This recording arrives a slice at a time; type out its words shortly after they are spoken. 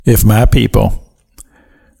If my people,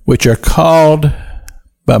 which are called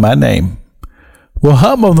by my name, will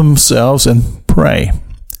humble themselves and pray,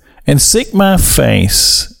 and seek my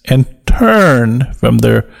face, and turn from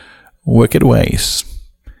their wicked ways,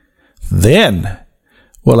 then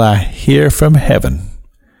will I hear from heaven,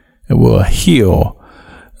 and will heal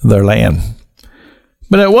their land.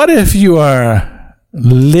 But what if you are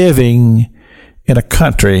living in a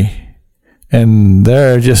country and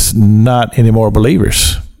there are just not any more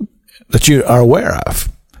believers that you are aware of,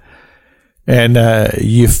 and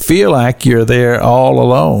you feel like you're there all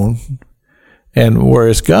alone, and where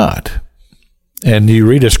is God? And you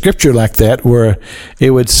read a scripture like that where it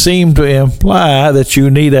would seem to imply that you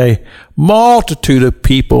need a multitude of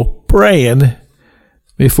people praying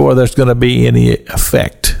before there's going to be any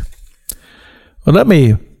effect. Well, let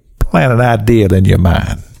me plant an idea in your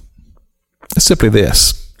mind. It's simply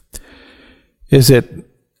this, is that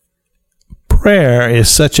prayer is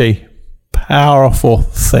such a powerful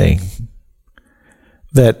thing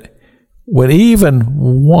that when even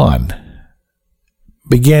one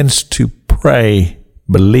begins to pray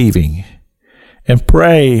believing and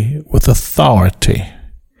pray with authority,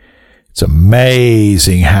 it's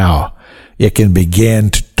amazing how it can begin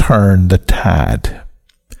to turn the tide.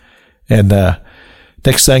 And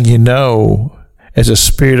next thing you know, as the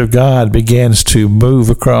Spirit of God begins to move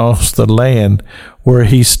across the land, where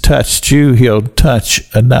He's touched you, He'll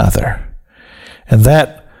touch another. And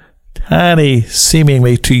that tiny,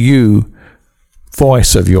 seemingly to you,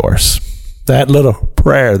 voice of yours, that little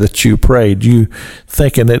prayer that you prayed, you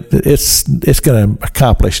thinking that it's going to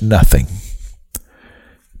accomplish nothing,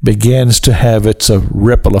 begins to have its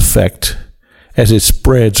ripple effect as it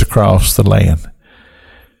spreads across the land.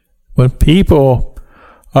 When people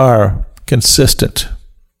are consistent,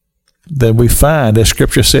 then we find, as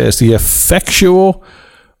Scripture says, the effectual,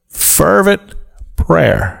 fervent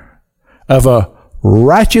prayer of a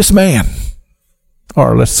righteous man,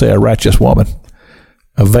 or let's say a righteous woman,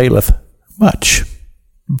 availeth much.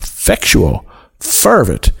 Effectual,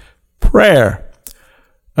 fervent prayer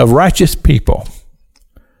of righteous people.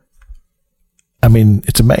 I mean,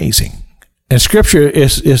 it's amazing. And Scripture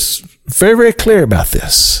is very, very clear about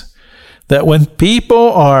this, that when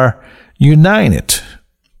people are united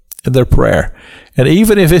in their prayer, and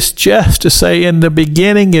even if it's just to say in the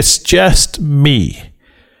beginning, it's just me,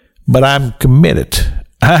 but I'm committed,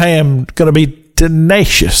 I am going to be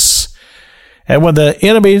tenacious. And when the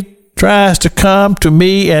enemy tries to come to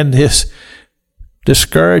me and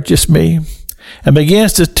discourages me and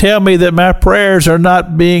begins to tell me that my prayers are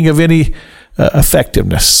not being of any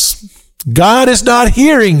effectiveness, God is not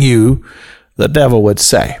hearing you, the devil would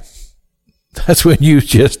say. That's when you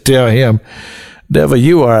just tell him, devil,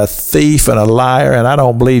 you are a thief and a liar, and I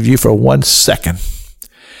don't believe you for 1 second.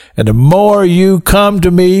 And the more you come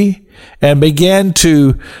to me and begin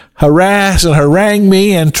to harass and harangue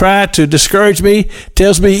me and try to discourage me,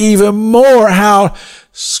 tells me even more how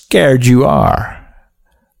scared you are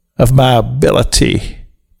of my ability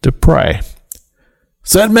to pray.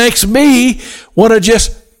 So that makes me want to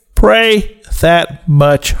just pray that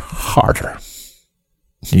much harder.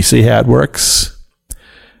 You see how it works?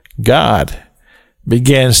 God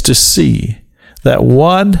begins to see that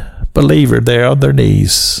one believer there on their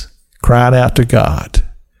knees crying out to God.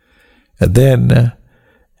 And then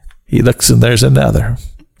he looks and there's another.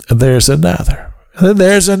 And there's another. And then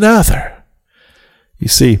there's another. You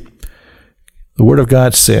see, the Word of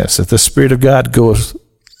God says that the Spirit of God goes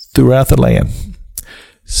throughout the land,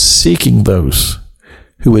 seeking those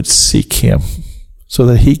who would seek Him so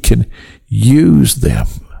that He can use them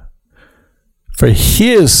for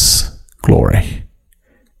His glory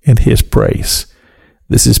and His praise.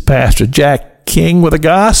 This is Pastor Jack King with the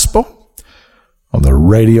gospel on the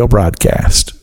radio broadcast.